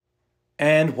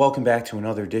And welcome back to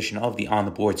another edition of the On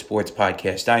the Board Sports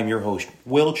Podcast. I'm your host,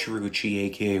 Will Chirucci,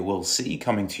 aka Will C,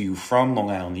 coming to you from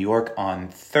Long Island, New York on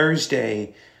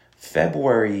Thursday,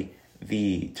 February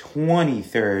the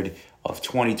 23rd of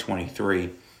 2023.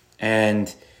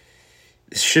 And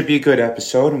this should be a good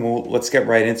episode, and let's get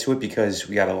right into it because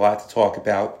we got a lot to talk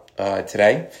about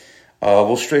today.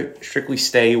 We'll strictly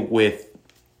stay with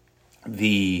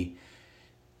the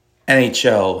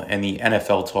NHL and the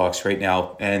NFL talks right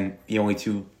now, and the only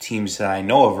two teams that I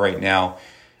know of right now,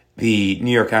 the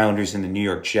New York Islanders and the New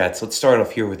York Jets. Let's start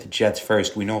off here with the Jets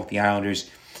first. We know what the Islanders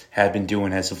have been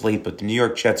doing as of late, but the New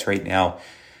York Jets right now,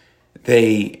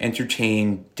 they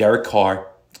entertained Derek Carr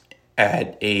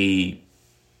at a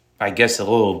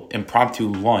little impromptu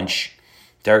lunch.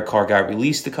 Derek Carr got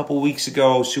released a couple weeks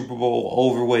ago, Super Bowl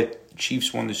over with,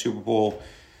 Chiefs won the Super Bowl.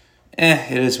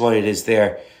 It is what it is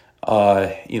there.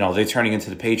 They're turning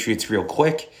into the Patriots real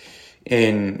quick,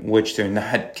 in which they're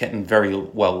not getting very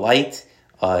well liked.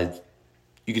 You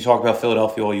can talk about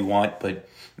Philadelphia all you want, but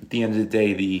at the end of the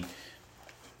day,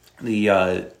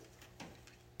 the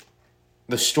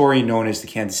story known as the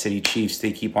Kansas City Chiefs,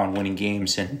 they keep on winning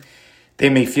games, and they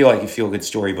may feel like a feel-good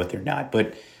story, but they're not.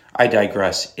 But I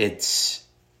digress. I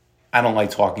don't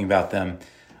like talking about them.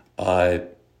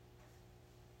 It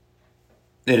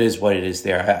is what it is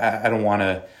there. I don't want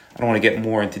to get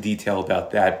more into detail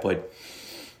about that, but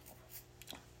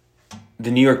the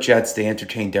New York Jets, they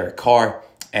entertained Derek Carr,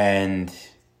 and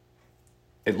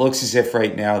it looks as if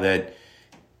right now that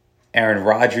Aaron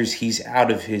Rodgers, he's out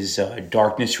of his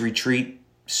darkness retreat.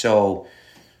 So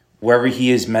wherever he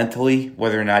is mentally,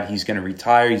 whether or not he's going to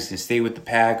retire, he's going to stay with the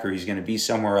Pack, or he's going to be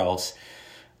somewhere else,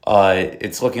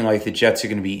 it's looking like the Jets are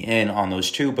going to be in on those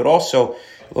two, but also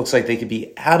it looks like they could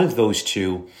be out of those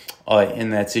two in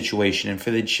that situation. And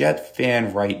for the Jet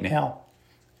fan right now,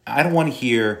 I don't want to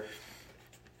hear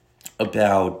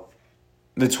about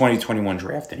the 2021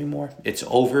 draft anymore. It's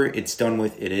over. It's done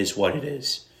with. It is what it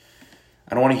is.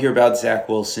 I don't want to hear about Zach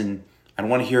Wilson. I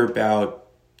don't want to hear about,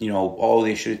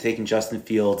 they should have taken Justin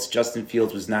Fields. Justin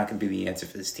Fields was not going to be the answer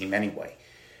for this team anyway,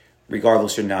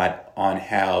 regardless or not on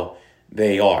how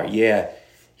they are. Yeah,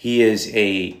 he is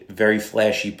a very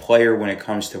flashy player when it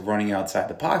comes to running outside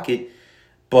the pocket,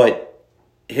 but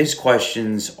his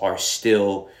questions are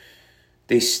still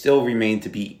remain to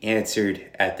be answered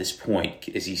at this point.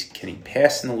 Can he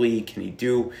pass in the league? Can he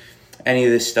do any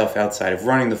of this stuff outside of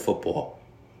running the football?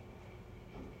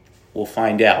 We'll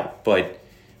find out. But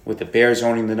with the Bears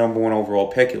owning the number one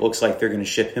overall pick, it looks like they're going to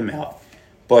ship him out.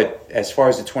 But as far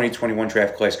as the 2021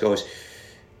 draft class goes,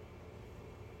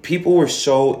 people were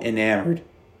so enamored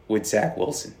with Zach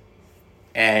Wilson,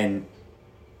 and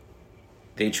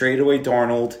they traded away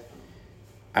Darnold.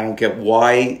 I don't get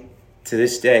why, to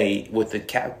this day, with the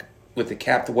cap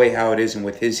the way how it is, and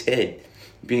with his hit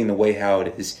being the way how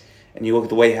it is, and you look at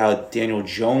the way how Daniel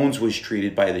Jones was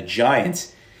treated by the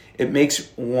Giants, it makes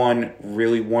one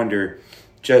really wonder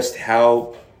just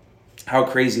how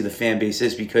crazy the fan base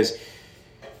is. Because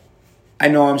I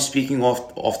know I'm speaking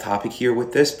off topic here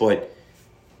with this, but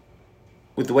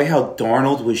with the way how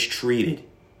Darnold was treated,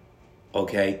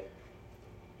 okay?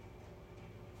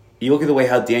 You look at the way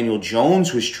how Daniel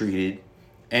Jones was treated,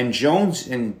 and Jones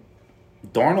and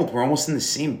Darnold were almost in the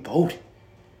same boat.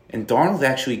 And Darnold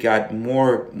actually got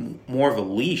more of a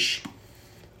leash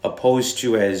opposed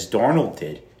to as Darnold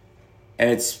did.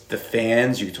 And it's the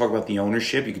fans. You can talk about the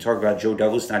ownership. You can talk about Joe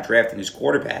Douglas not drafting his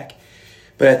quarterback.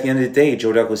 But at the end of the day,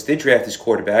 Joe Douglas did draft his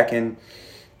quarterback, and,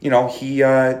 he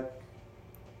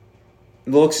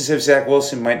looks as if Zach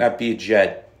Wilson might not be a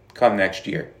Jet come next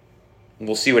year.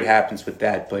 We'll see what happens with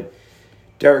that. But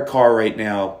Derek Carr right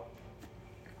now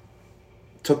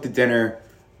took the dinner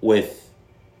with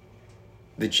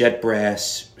the Jet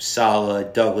brass,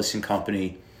 Saleh, Douglas and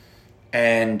company.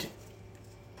 And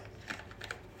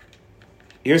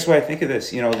here's what I think of this.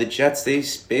 The Jets, they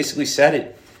basically said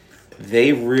it.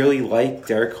 They really like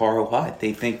Derek Carr a lot.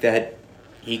 They think that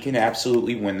he can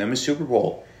absolutely win them a Super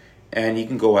Bowl. And he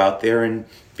can go out there and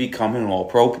become an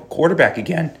all-pro quarterback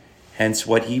again. Hence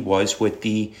what he was with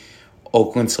the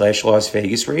Oakland/Las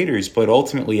Vegas Raiders. But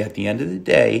ultimately, at the end of the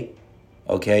day,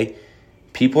 okay,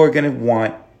 people are going to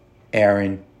want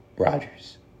Aaron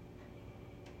Rodgers.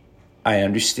 I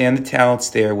understand the talent's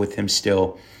there with him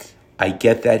still. I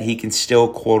get that he can still,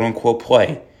 quote-unquote,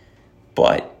 play.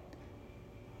 But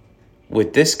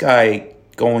with this guy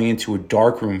going into a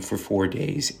dark room for 4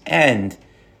 days, and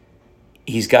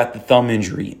he's got the thumb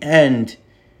injury, and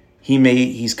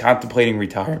he's contemplating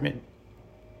retirement.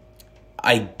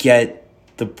 I get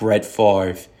the Brett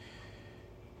Favre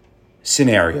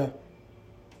scenario.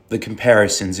 the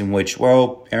comparisons in which,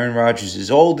 well, Aaron Rodgers is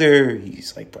older.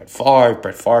 He's like Brett Favre.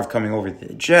 Brett Favre coming over to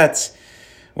the Jets.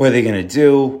 What are they going to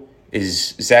do?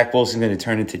 Is Zach Wilson going to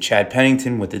turn into Chad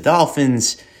Pennington with the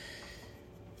Dolphins?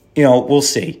 We'll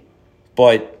see.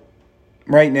 But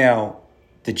right now,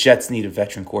 the Jets need a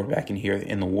veteran quarterback in here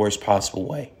in the worst possible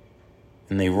way.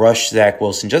 And they rush Zach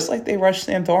Wilson just like they rushed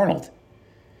Sam Darnold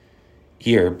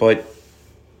here. But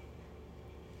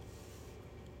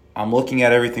I'm looking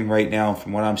at everything right now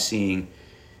from what I'm seeing.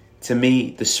 To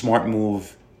me, the smart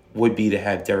move would be to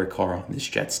have Derek Carr on this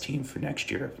Jets team for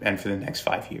next year and for the next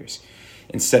 5 years.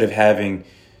 Instead of having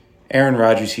Aaron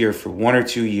Rodgers here for 1 or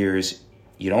 2 years,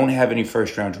 you don't have any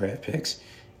first-round draft picks.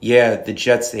 Yeah, the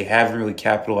Jets, they haven't really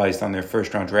capitalized on their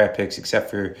first-round draft picks except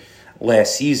for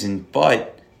last season.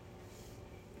 But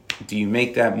do you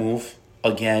make that move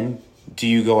again? Do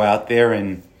you go out there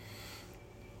and,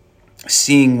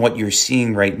 seeing what you're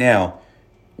seeing right now,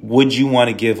 would you want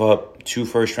to give up 2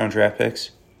 first-round draft picks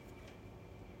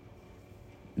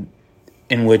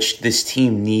in which this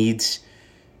team needs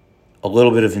a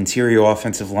little bit of interior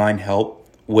offensive line help,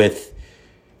 with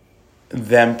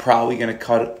them probably going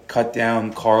to cut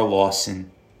down Carl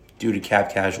Lawson due to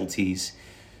cap casualties?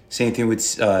 Same thing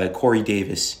with Corey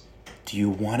Davis. Do you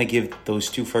want to give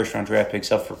those 2 first-round draft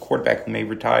picks up for a quarterback who may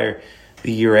retire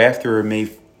the year after or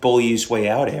may bully his way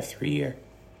out after a year?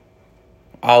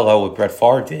 A la what Brett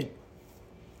Favre did.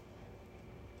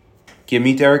 Give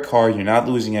me Derek Carr. You're not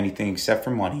losing anything except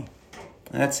for money.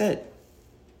 And that's it.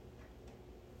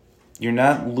 You're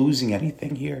not losing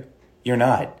anything here. You're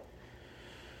not.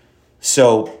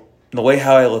 So the way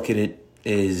how I look at it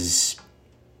is,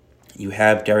 you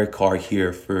have Derek Carr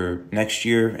here for next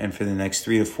year and for the next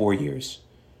 3 to 4 years.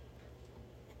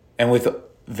 And with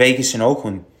Vegas and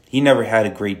Oakland, he never had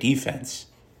a great defense.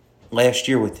 Last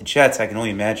year with the Jets, I can only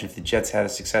imagine if the Jets had a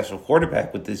successful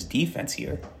quarterback with this defense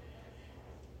here,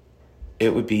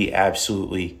 it would be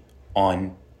absolutely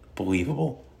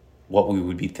unbelievable what we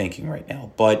would be thinking right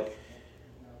now. But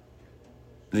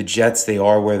the Jets, they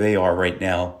are where they are right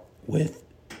now with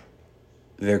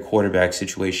their quarterback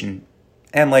situation.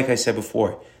 And like I said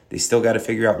before, they still got to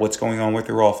figure out what's going on with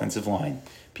their offensive line.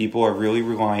 People are really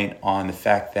reliant on the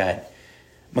fact that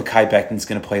Mekhi Becton's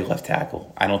going to play left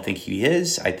tackle. I don't think he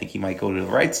is. I think he might go to the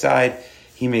right side.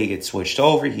 He may get switched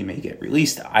over. He may get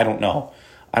released. I don't know.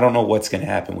 I don't know what's going to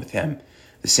happen with him.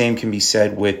 The same can be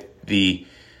said with the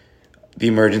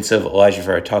emergence of Elijah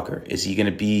Vera Tucker. Is he going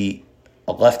to be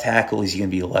a left tackle? Is he going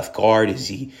to be a left guard? Is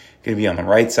he going to be on the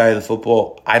right side of the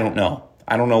football? I don't know.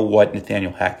 I don't know what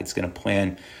Nathaniel Hackett's going to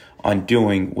plan on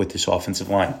doing with this offensive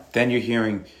line. Then you're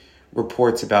hearing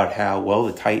reports about how, well,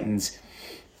 the Titans,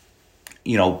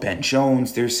 Ben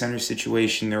Jones, their center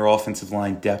situation, their offensive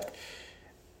line depth.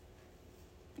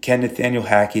 Can Nathaniel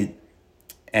Hackett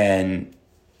and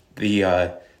the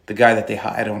guy that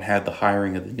I don't have the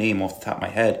hiring of the name off the top of my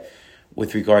head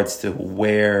with regards to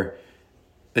where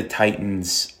the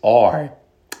Titans are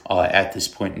at this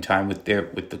point in time with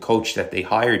the coach that they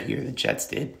hired here, the Jets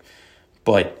did.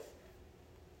 But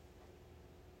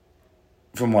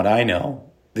from what I know,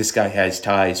 this guy has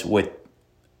ties with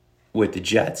the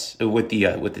Jets, with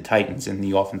the Titans and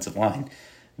the offensive line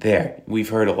there. We've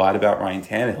heard a lot about Ryan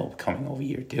Tannehill coming over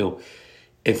here too.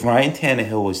 If Ryan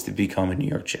Tannehill was to become a New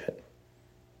York Jet,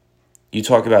 you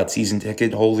talk about season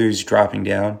ticket holders dropping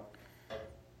down.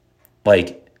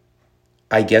 Like,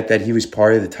 I get that he was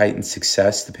part of the Titans'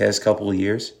 success the past couple of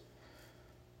years.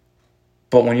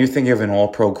 But when you're thinking of an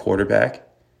all-pro quarterback,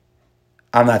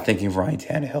 I'm not thinking of Ryan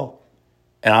Tannehill.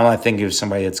 And I'm not thinking of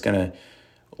somebody that's going to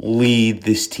lead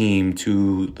this team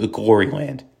to the glory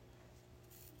land.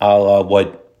 A la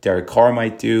what Derek Carr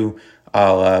might do,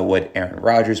 a la what Aaron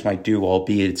Rodgers might do,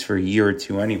 albeit it's for a year or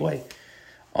two anyway.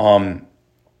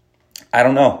 I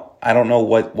don't know. I don't know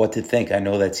what to think. I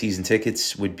know that season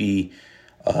tickets would be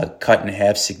cut in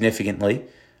half significantly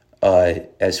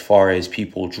as far as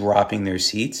people dropping their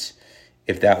seats.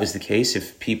 If that was the case,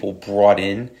 if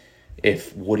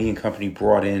Woody and company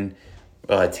brought in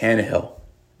Tannehill,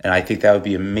 and I think that would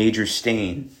be a major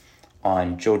stain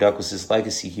on Joe Douglas's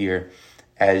legacy here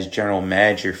as general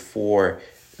manager for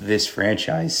this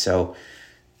franchise. So,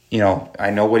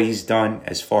 I know what he's done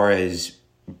as far as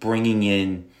bringing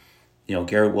in,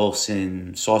 Garrett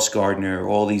Wilson, Sauce Gardner,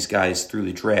 all these guys through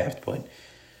the draft. But,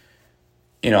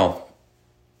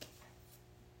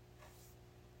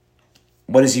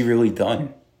 what has he really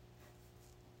done?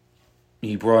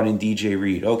 He brought in DJ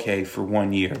Reed, okay, for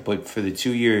 1 year. But for the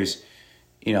 2 years,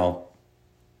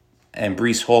 and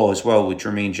Breece Hall as well with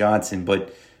Jermaine Johnson.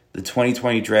 But the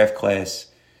 2020 draft class,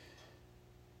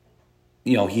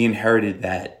 he inherited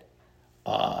that.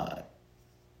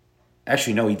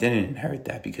 Actually, no, he didn't inherit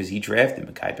that because he drafted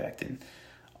Mekhi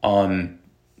Becton.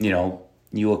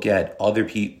 You look at other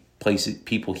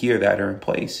people here that are in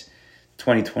place.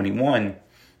 2021,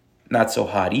 not so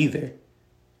hot either,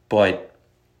 but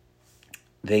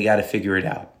they got to figure it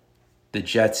out. The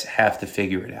Jets have to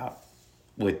figure it out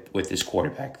with this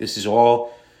quarterback. This is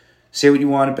all, say what you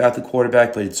want about the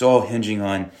quarterback, but it's all hinging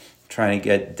on trying to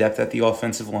get depth at the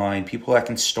offensive line, people that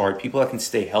can start, people that can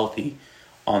stay healthy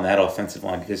on that offensive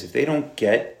line. Because if they don't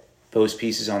get those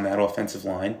pieces on that offensive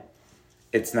line,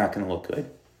 it's not going to look good.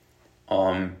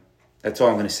 That's all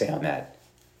I'm going to say on that.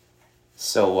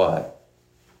 So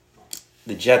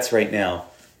the Jets right now,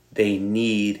 they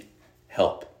need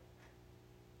help.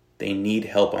 They need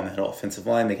help on that offensive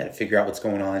line. They got to figure out what's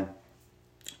going on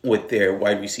with their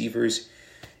wide receivers.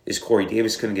 Is Corey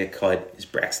Davis going to get cut? Is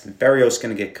Braxton Berrios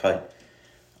going to get cut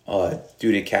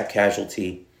due to cap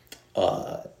casualty?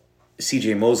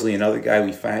 C.J. Mosley, another guy,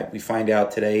 we find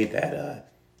out today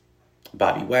that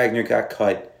Bobby Wagner got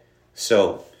cut.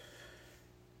 So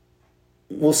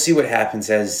we'll see what happens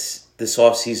as this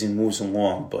offseason moves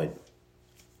along, but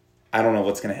I don't know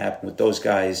what's going to happen with those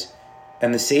guys.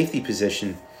 And the safety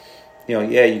position,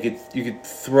 you could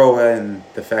throw in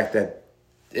the fact that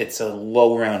it's a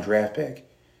low-round draft pick,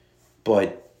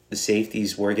 but the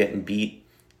safeties were getting beat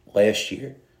last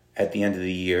year at the end of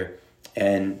the year,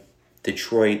 and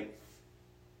Detroit,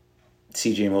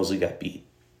 C.J. Mosley got beat.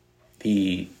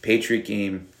 The Patriot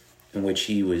game in which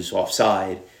he was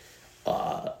offside,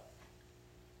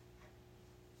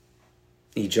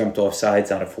 he jumped off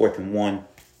sides on a 4th and 1.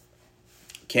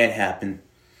 Can't happen.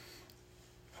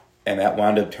 And that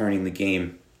wound up turning the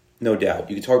game, no doubt.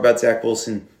 You can talk about Zach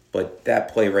Wilson, but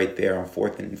that play right there on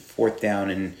fourth down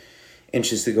and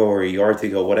inches to go or a yard to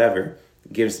go, whatever,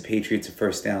 gives the Patriots a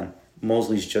first down.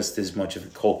 Mosley's just as much of a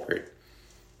culprit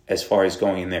as far as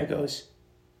going in there goes.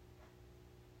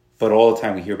 But all the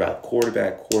time we hear about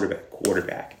quarterback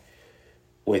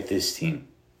with this team.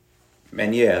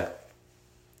 And yeah,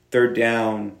 third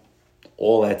down,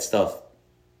 all that stuff.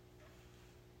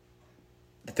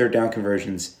 The third down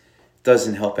conversions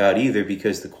doesn't help out either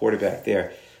because the quarterback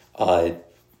there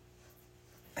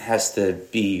has to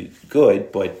be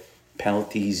good, but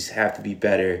penalties have to be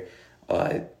better.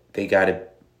 They got to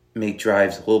make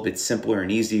drives a little bit simpler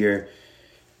and easier.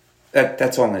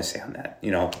 That's all I'm going to say on that.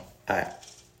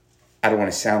 I don't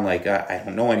want to sound like I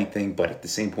don't know anything, but at the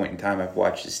same point in time, I've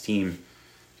watched this team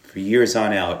for years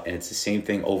on out, and it's the same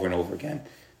thing over and over again.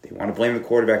 They want to blame the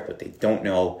quarterback, but they don't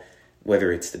know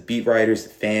whether it's the beat writers, the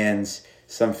fans,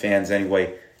 some fans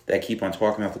anyway, that keep on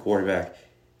talking about the quarterback.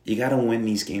 You got to win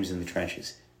these games in the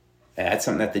trenches. And that's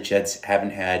something that the Jets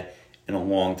haven't had in a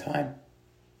long time.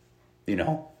 You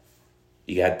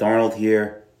got Darnold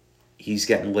here. He's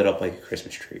getting lit up like a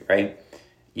Christmas tree, right?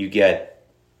 You get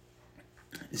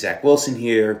Zach Wilson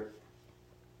here,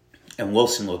 and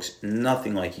Wilson looks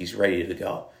nothing like he's ready to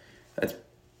go. That's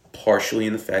partially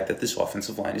in the fact that this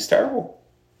offensive line is terrible.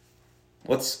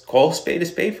 Let's call a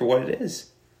spade for what it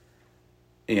is.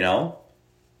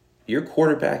 Your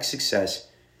quarterback success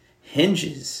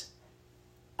hinges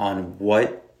on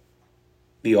what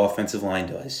the offensive line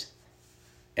does.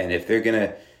 And if they're going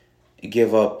to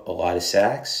give up a lot of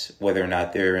sacks, whether or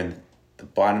not they're in the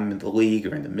bottom of the league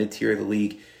or in the mid-tier of the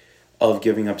league of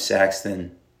giving up sacks,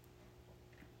 then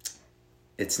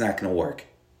it's not going to work.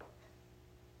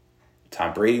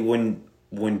 Tom Brady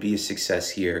wouldn't be a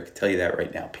success here. I can tell you that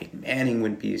right now. Peyton Manning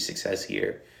wouldn't be a success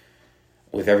here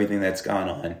with everything that's gone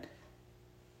on.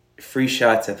 Free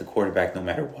shots at the quarterback no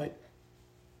matter what.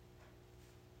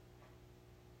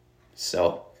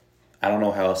 So, I don't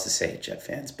know how else to say it, Jet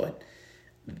fans, but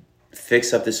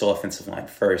fix up this offensive line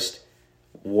first.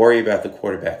 Worry about the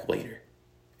quarterback later,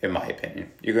 in my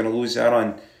opinion. You may lose out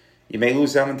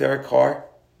on Derek Carr.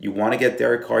 You want to get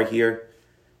Derek Carr here.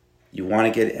 You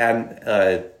want to get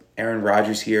Aaron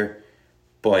Rodgers here.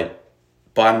 But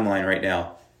bottom line right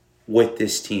now, with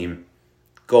this team,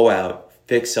 go out,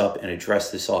 fix up, and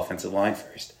address this offensive line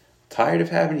first. Tired of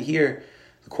having to hear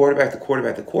the quarterback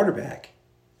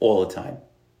all the time.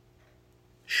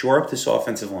 Shore up this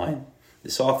offensive line.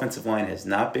 This offensive line has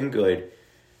not been good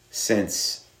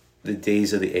since the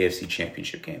days of the AFC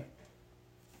Championship game.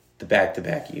 The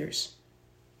back-to-back years.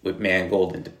 With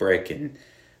Mangold and DeBrick and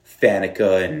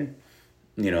Faneca and,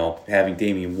 having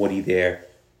Damian Woody there.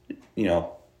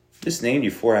 Just named you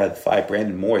 4 out of 5.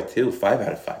 Brandon Moore, too. 5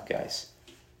 out of 5 guys.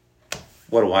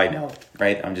 What do I know,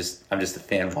 right? I'm just a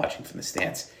fan watching from the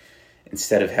stands.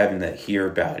 Instead of having to hear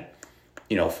about,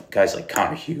 guys like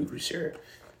Connor Hughes or,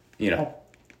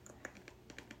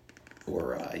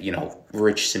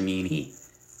 Rich Cimini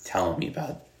telling me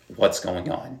about what's going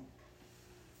on.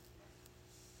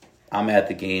 I'm at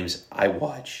the games. I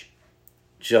watch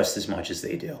just as much as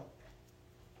they do.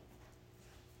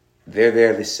 They're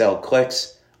there to sell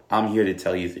clicks. I'm here to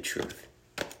tell you the truth.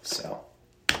 So,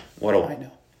 what do I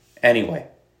know? Anyway,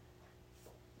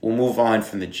 we'll move on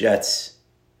from the Jets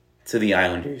to the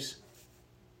Islanders.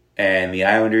 And the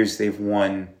Islanders, they've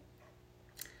won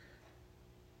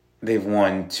 2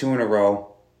 in a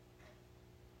row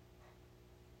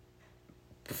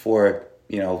before,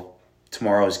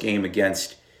 tomorrow's game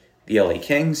against the LA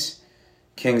Kings.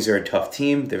 Kings are a tough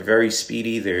team. They're very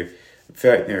speedy. They're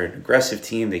an aggressive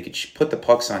team. They could put the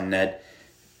pucks on net.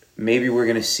 Maybe we're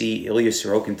going to see Ilya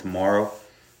Sorokin tomorrow.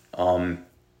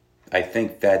 I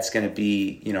think that's going to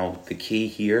be, the key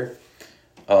here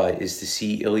is to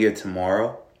see Ilya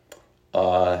tomorrow.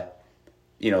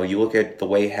 You look at the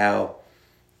way how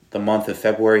the month of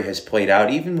February has played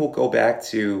out. Even we'll go back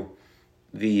to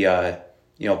the,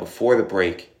 before the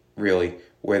break, really,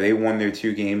 where they won their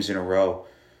 2 games in a row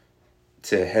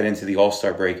to head into the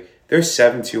All-Star break. They're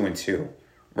 7-2-2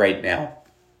 right now.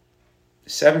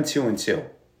 7-2-2.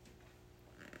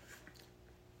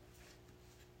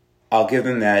 I'll give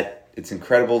them that. It's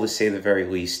incredible to say the very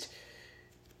least.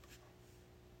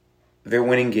 They're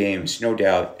winning games, no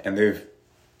doubt, and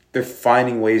they're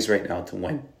finding ways right now to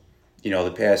win.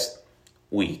 The past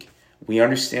week. We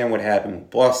understand what happened with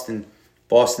Boston.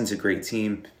 Boston's a great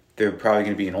team. They're probably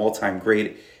going to be an all-time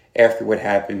great after what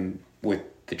happened with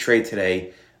the trade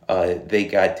today. They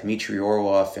got Dmitry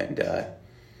Orlov and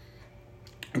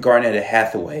Garnett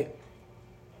Hathaway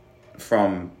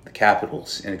from the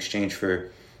Capitals in exchange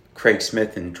for Craig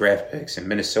Smith and draft picks, and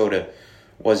Minnesota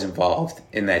was involved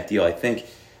in that deal. I think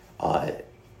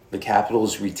the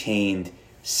Capitals retained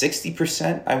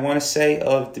 60%, I want to say,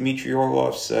 of Dmitry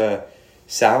Orlov's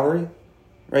salary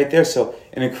right there. So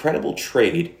an incredible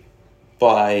trade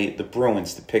by the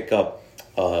Bruins to pick up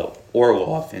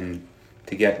Orlov and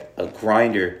to get a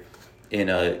grinder in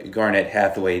Garnett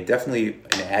Hathaway. Definitely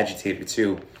an agitator,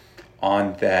 too,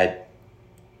 on that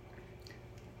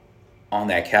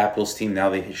Capitals team. Now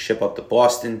they ship up to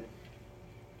Boston.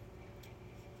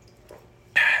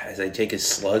 As I take a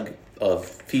slug of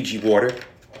Fiji water.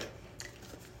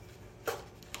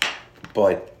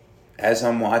 But as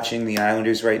I'm watching the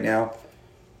Islanders right now,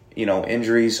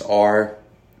 injuries are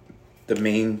the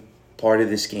main part of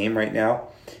this game right now.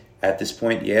 At this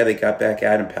point, they got back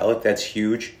Adam Pelech. That's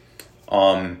huge.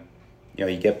 You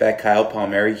get back Kyle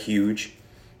Palmieri, huge.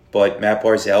 But Matt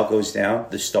Barzal goes down,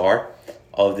 the star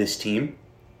of this team.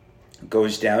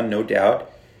 Goes down, no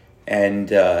doubt. And,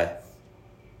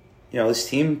 this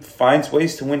team finds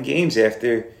ways to win games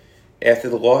after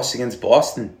the loss against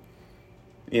Boston.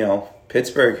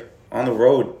 Pittsburgh on the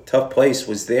road, tough place,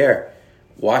 was there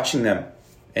watching them.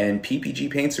 And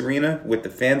PPG Paints Arena, with the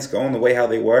fans going the way how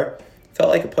they were, felt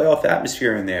like a playoff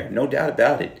atmosphere in there, no doubt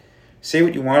about it. Say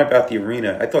what you want about the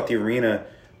arena. I thought the arena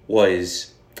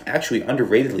was actually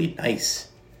underratedly nice.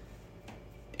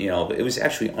 It was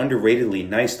actually underratedly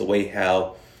nice the way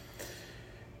how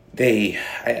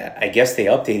I guess they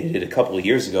updated it a couple of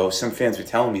years ago. Some fans were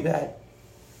telling me that.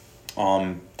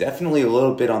 Definitely a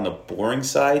little bit on the boring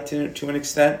side to an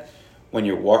extent when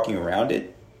you're walking around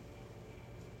it.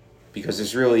 Because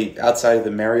there's really, outside of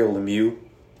the Mario Lemieux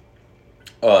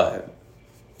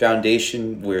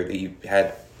foundation where they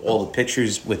had all the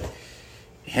pictures with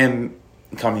him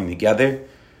coming together,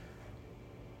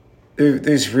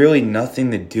 there's really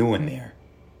nothing to do in there.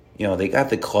 They got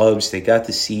the clubs, they got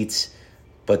the seats,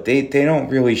 but they don't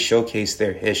really showcase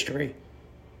their history.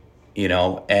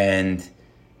 And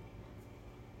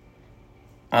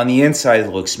on the inside, it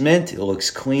looks mint, it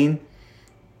looks clean,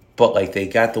 but they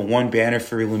got the one banner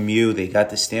for Lemieux, they got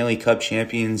the Stanley Cup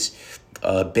champions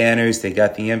banners, they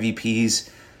got the MVPs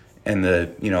and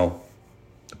the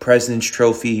President's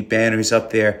Trophy banners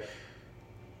up there.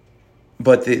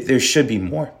 But there should be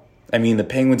more. I mean, the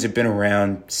Penguins have been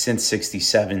around since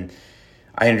 '67.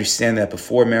 I understand that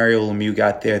before Mario Lemieux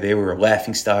got there, they were a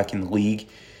laughingstock in the league.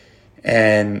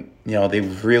 And, they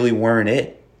really weren't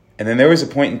it. And then there was a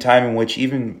point in time in which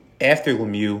even after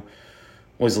Lemieux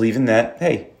was leaving that,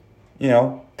 hey,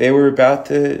 they were about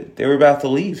to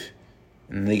leave.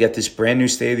 And they got this brand new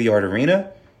state-of-the-art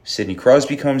arena. Sidney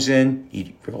Crosby comes in,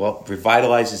 he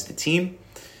revitalizes the team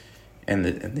and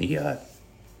the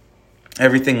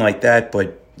everything like that.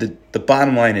 But the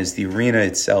bottom line is the arena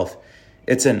itself.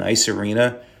 It's a nice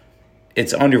arena.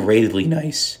 It's underratedly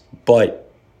nice,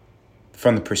 but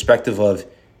from the perspective of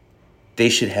they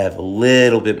should have a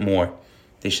little bit more.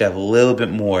 They should have a little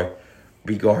bit more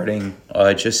regarding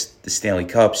just the Stanley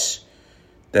Cups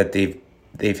that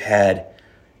they've had,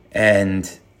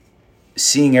 and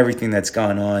seeing everything that's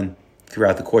gone on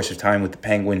throughout the course of time with the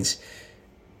Penguins,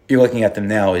 you're looking at them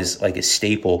now as like a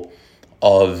staple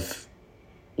of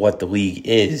what the league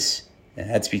is. And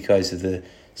that's because of the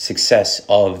success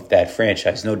of that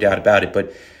franchise, no doubt about it.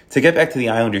 But to get back to the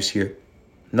Islanders here,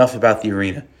 enough about the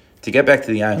arena. To get back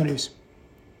to the Islanders,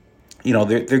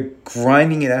 they're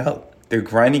grinding it out. They're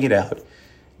grinding it out.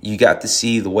 You got to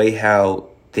see the way how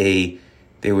they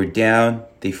were down.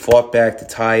 They fought back to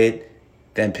tie it.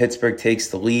 Then Pittsburgh takes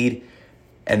the lead.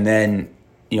 And then,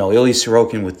 Ilya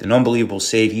Sorokin with an unbelievable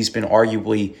save. He's been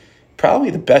arguably probably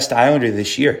the best Islander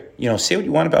this year. Say what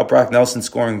you want about Brock Nelson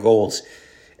scoring goals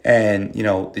and,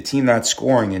 the team not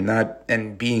scoring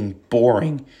and being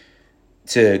boring,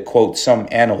 to quote some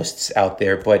analysts out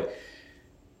there. But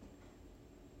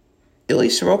Ilya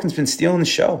Sorokin's been stealing the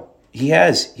show. He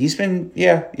has. He's been,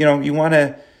 you want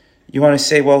to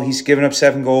say, well, he's given up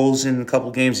 7 goals in a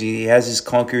couple games. He has his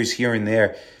clunkers here and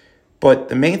there. But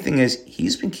the main thing is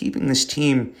he's been keeping this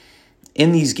team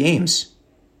in these games.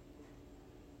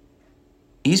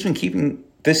 He's been keeping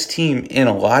this team in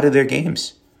a lot of their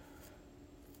games.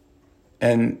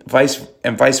 And vice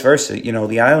versa.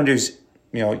 The Islanders,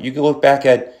 you can look back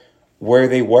at where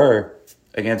they were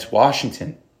against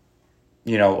Washington,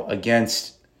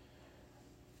 against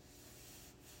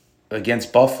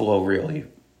Buffalo, really.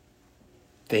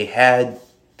 They had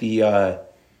the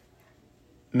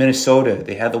Minnesota,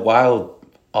 they had the Wild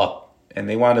up, and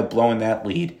they wound up blowing that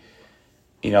lead.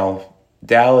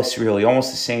 Dallas, really,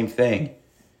 almost the same thing.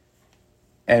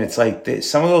 And it's like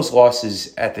some of those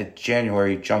losses at the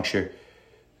January juncture,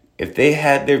 if they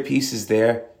had their pieces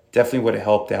there, definitely would have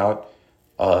helped out.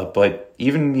 But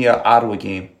even the Ottawa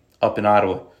game up in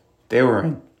Ottawa, they were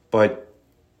in. But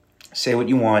say what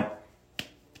you want.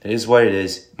 It is what it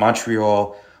is.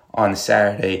 Montreal on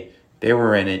Saturday, they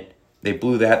were in it. They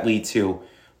blew that lead too.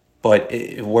 But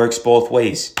it works both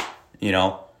ways,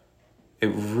 It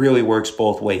really works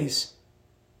both ways.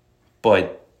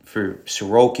 But for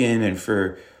Sorokin and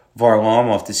for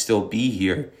Varlamov to still be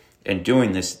here and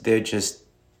doing this, they're just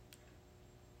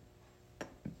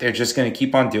going to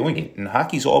keep on doing it. And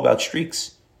hockey's all about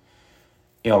streaks.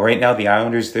 Right now the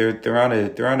Islanders, they're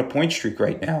on a point streak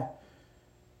right now.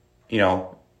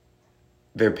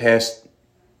 Their past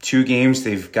 2 games,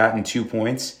 they've gotten 2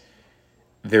 points.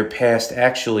 They're past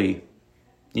actually,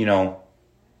 1,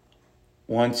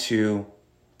 2,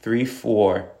 3,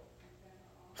 4,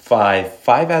 5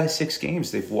 out of 6 games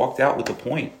they've walked out with a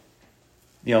point.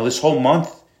 This whole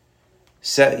month,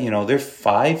 they're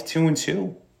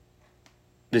 5-2-2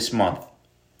 this month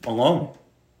alone.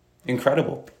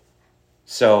 Incredible.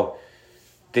 So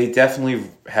they definitely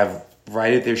have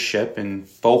righted their ship, and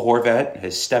Bo Horvat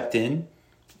has stepped in.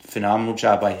 Phenomenal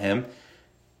job by him,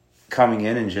 coming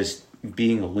in and just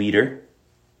being a leader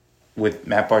with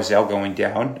Matt Barzal going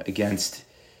down against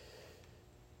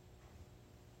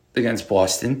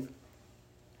Boston.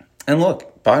 And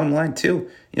look, bottom line too,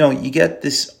 you get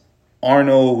this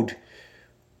Arnold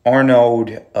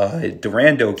Durando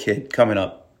kid coming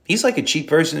up. He's like a cheap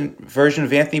version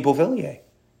of Anthony Beauvillier.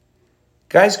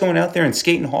 Guy's going out there and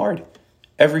skating hard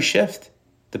every shift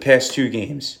the past 2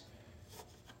 games.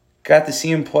 Got to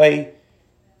see him play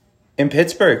in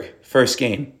Pittsburgh first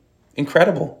game.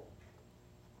 Incredible.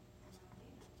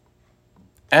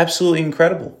 Absolutely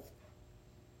incredible.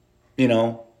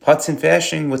 Hudson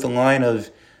Fasching with a line of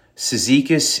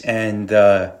Cizikas and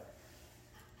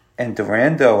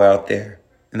Durando out there.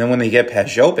 And then when they get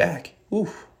Pajot back,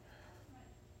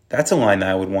 that's a line that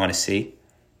I would want to see.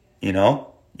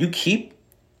 You keep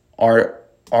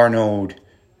Arnold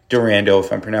Durando,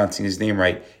 if I'm pronouncing his name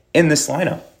right, in this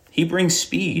lineup. He brings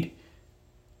speed.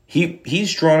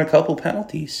 He's drawn a couple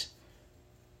penalties.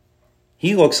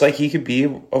 He looks like he could be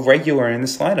a regular in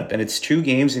this lineup. And it's 2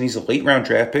 games and he's a late round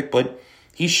draft pick, but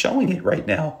he's showing it right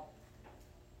now.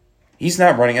 He's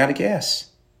not running out of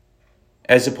gas.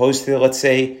 As opposed to, let's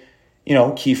say,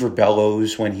 Kiefer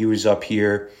Bellows when he was up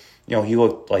here. He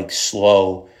looked like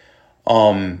slow.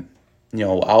 Oliver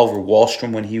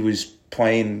Wahlstrom when he was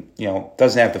playing,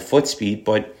 doesn't have the foot speed,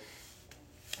 but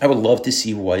I would love to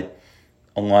see what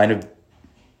a line of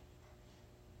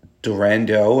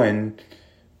Durando and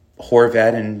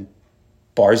Horvat and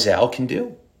Barzal can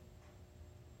do.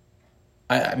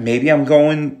 Maybe I'm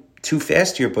going too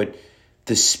fast here, but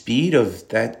the speed of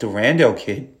that Durando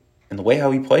kid and the way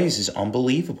how he plays is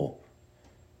unbelievable.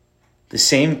 The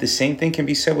same thing can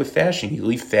be said with Fasching. You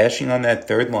leave Fasching on that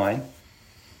third line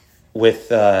with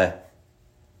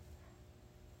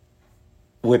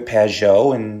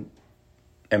Pajot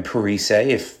and Parise,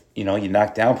 if you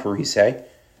knock down Parise,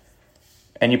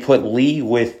 and you put Lee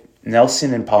with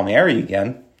Nelson and Palmieri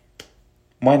again,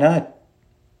 why not?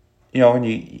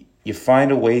 And you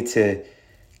find a way to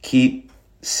keep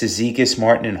Cizikas,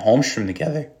 Martin, and Holmstrom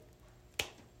together.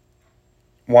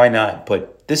 Why not?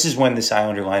 But this is when this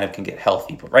Islander lineup can get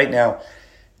healthy. But right now,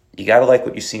 you got to like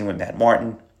what you're seeing with Matt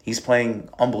Martin. He's playing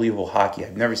unbelievable hockey.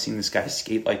 I've never seen this guy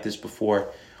skate like this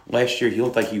before. Last year, he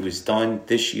looked like he was done.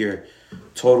 This year,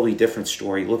 totally different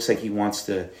story. Looks like he wants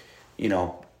to,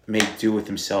 make do with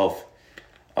himself.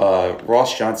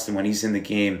 Ross Johnston, when he's in the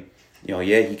game,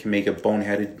 he can make a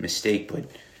boneheaded mistake, but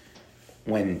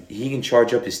when he can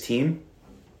charge up his team,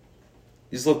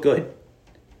 he's looked good.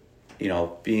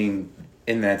 Being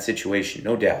in that situation,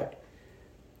 no doubt.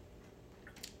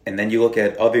 And then you look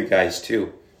at other guys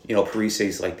too. Parise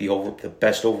is like the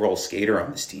best overall skater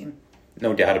on this team,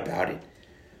 no doubt about it.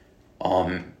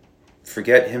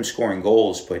 Forget him scoring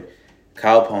goals, but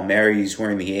Kyle Palmieri, he's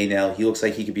wearing the A now. He looks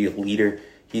like he could be a leader.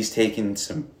 He's taking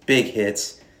some big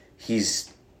hits.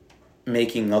 He's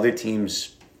making other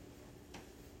teams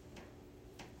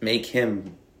make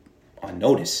him on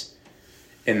notice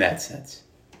in that sense.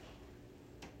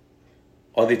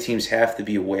 Other teams have to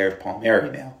be aware of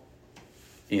Palmieri now.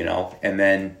 And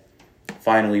then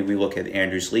finally we look at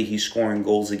Anders Lee. He's scoring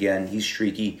goals again. He's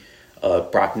streaky.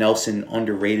 Brock Nelson,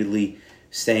 underratedly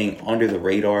staying under the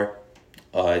radar,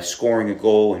 scoring a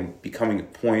goal and becoming a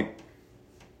point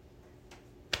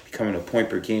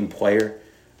per game player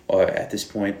at this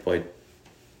point. But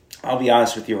I'll be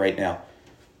honest with you right now.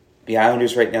 The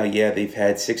Islanders right now, they've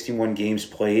had 61 games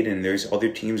played, and there's other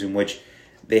teams in which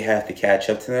they have to catch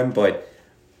up to them. But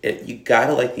you got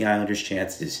to like the Islanders'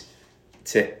 chances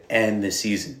to end the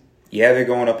season. Yeah, they're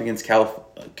going up against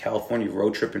California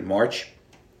road trip in March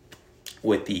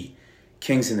with the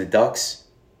Kings and the Ducks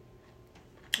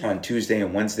on Tuesday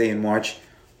and Wednesday in March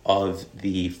of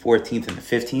the 14th and the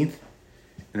 15th.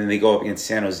 And then they go up against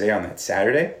San Jose on that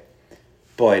Saturday.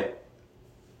 But,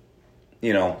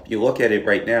 you look at it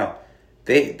right now,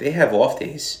 they have off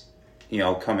days,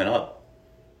 coming up.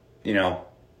 We'll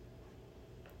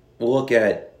look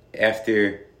at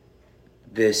after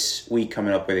this week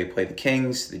coming up where they play the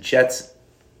Kings, the Jets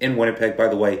in Winnipeg. By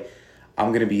the way, I'm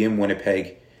going to be in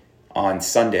Winnipeg on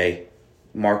Sunday.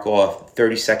 Mark off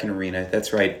 32nd Arena.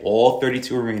 That's right. All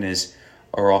 32 arenas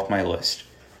are off my list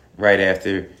right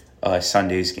after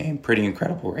Sunday's game. Pretty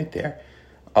incredible right there.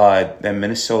 Then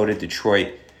Minnesota,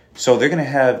 Detroit. So they're going to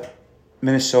have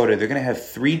Minnesota. They're going to have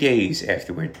 3 days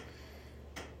afterward,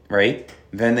 right?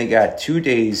 Then they got 2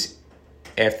 days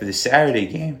after the Saturday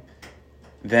game.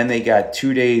 Then they got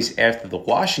 2 days after the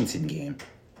Washington game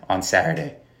on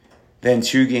Saturday. Then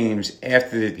 2 games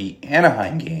after the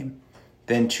Anaheim game.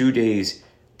 Then 2 days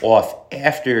off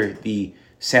after the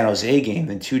San Jose game.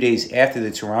 Then 2 days after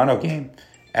the Toronto game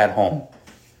at home.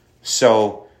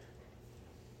 So,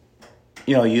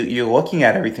 you're looking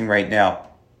at everything right now.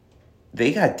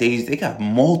 They got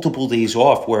multiple days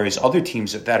off, whereas other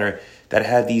teams that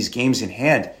have these games in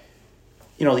hand,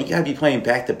 you got to be playing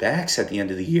back-to-backs at the end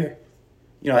of the year.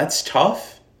 That's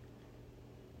tough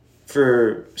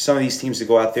for some of these teams to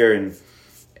go out there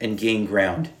and gain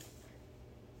ground.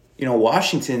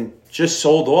 Washington just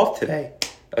sold off today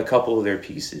a couple of their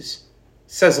pieces.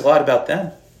 Says a lot about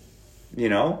them.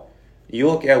 You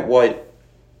look at what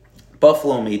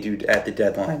Buffalo may do at the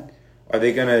deadline. Are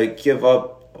they going to give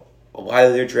up a lot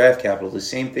of their draft capital? The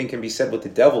same thing can be said with the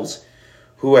Devils,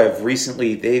 who have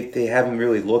recently, they haven't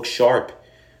really looked sharp,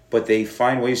 but they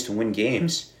find ways to win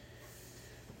games.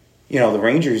 The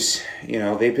Rangers,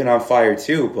 they've been on fire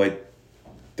too, but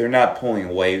they're not pulling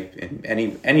away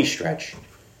in any stretch,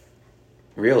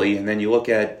 really. And then you look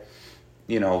at,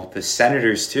 the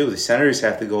Senators too. The Senators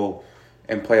have to go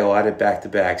and play a lot of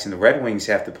back-to-backs, and the Red Wings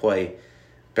have to play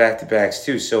back-to-backs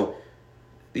too. So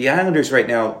the Islanders right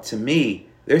now, to me,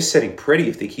 they're sitting pretty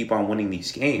if they keep on winning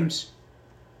these games.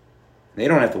 They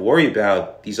don't have to worry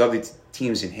about these other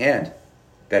teams in hand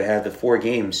that have the 4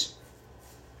 games.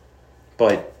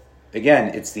 But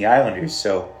again, it's the Islanders,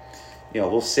 so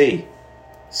we'll see.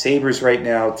 Sabres right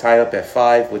now tied up at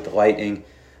 5 with the Lightning.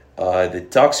 The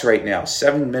Ducks right now,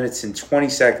 7 minutes and 20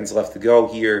 seconds left to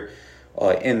go here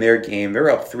in their game. They're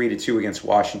up 3-2 against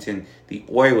Washington. The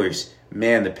Oilers,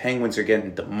 man, the Penguins are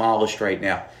getting demolished right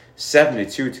now.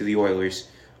 7-2 to the Oilers.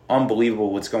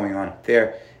 Unbelievable what's going on up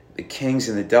there. The Kings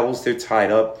and the Devils, they're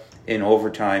tied up in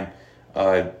overtime.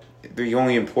 The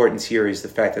only importance here is the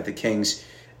fact that the Kings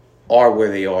are where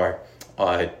they are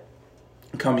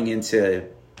coming into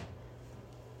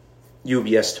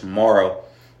UBS tomorrow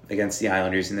against the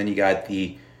Islanders. And then you got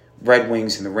the Red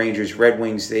Wings and the Rangers. Red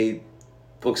Wings, they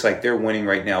looks like they're winning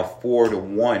right now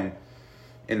 4-1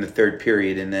 in the third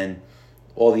period. And then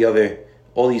all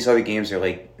these other games are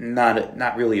like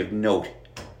not really of note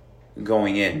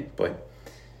going in. But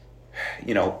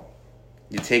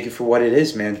you take it for what it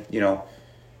is, man.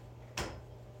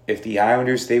 If the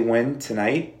Islanders, they win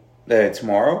tonight,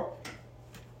 tomorrow,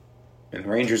 and the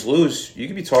Rangers lose, you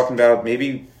could be talking about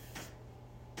maybe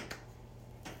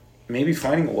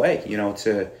finding a way,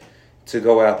 to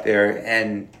go out there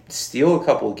and steal a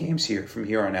couple of games here from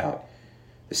here on out.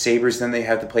 The Sabres, then they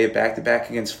have to play a back-to-back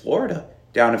against Florida,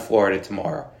 down in Florida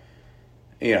tomorrow.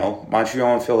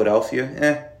 Montreal and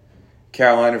Philadelphia,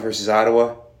 Carolina versus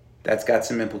Ottawa, that's got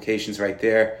some implications right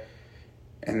there.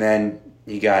 And then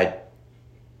you got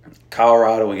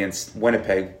Colorado against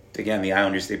Winnipeg. Again, the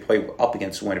Islanders, they play up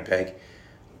against Winnipeg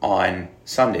on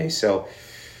Sunday. So,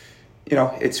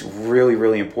 it's really,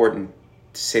 really important,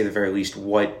 to say the very least,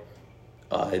 what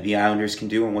the Islanders can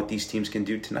do and what these teams can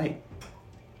do tonight.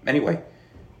 Anyway,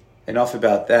 enough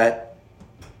about that.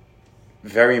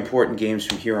 Very important games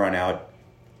from here on out.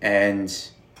 And,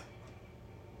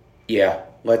 yeah,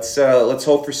 let's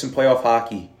hope for some playoff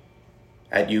hockey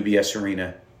at UBS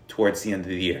Arena towards the end of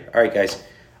the year. All right, guys,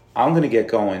 I'm going to get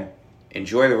going.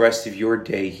 Enjoy the rest of your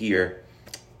day here.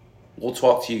 We'll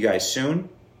talk to you guys soon.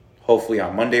 Hopefully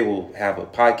on Monday we'll have a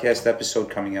podcast episode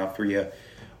coming out for you.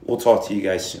 We'll talk to you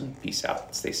guys soon. Peace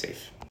out. Stay safe.